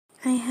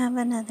I have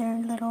another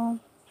little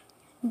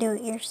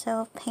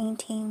do-it-yourself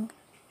painting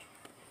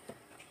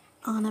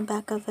on the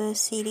back of a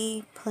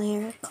CD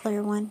player,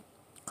 clear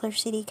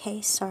CD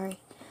case, sorry.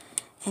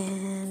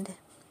 And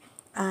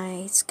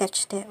I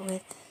sketched it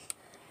with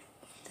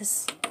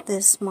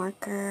this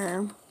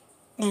marker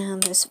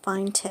and this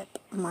fine tip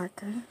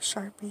marker,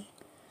 Sharpie,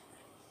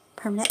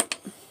 permanent.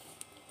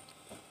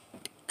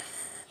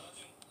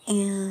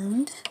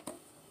 And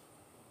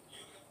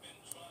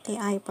the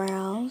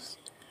eyebrows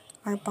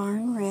are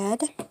barn red.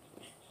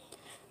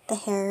 The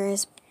hair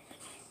is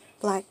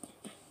black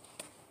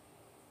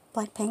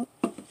paint.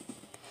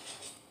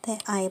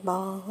 The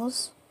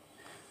eyeballs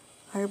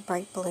are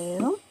bright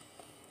blue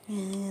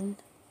and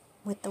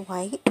with the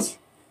white.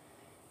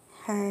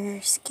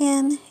 Her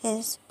skin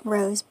is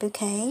rose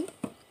bouquet.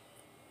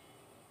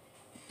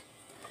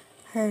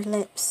 Her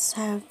lips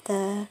have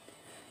the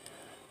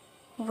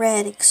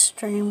red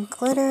extreme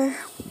glitter.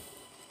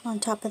 On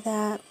top of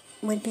that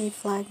would be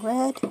flag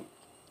red.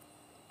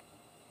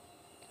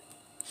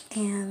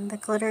 And the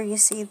glitter you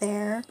see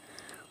there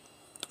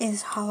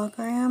is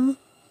hologram.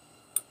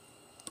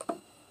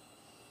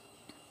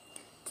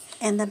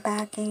 And the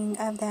backing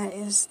of that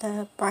is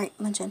the bright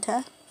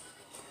magenta.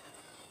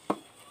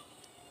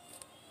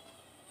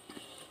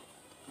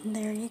 And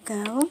there you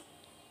go.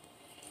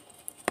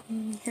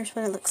 And here's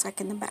what it looks like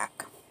in the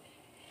back.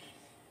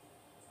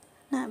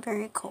 Not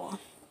very cool,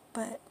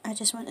 but I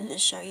just wanted to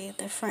show you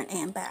the front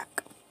and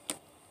back.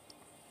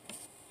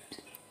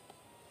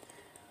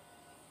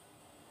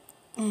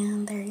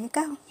 And there you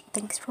go.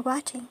 Thanks for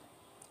watching.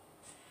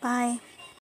 Bye.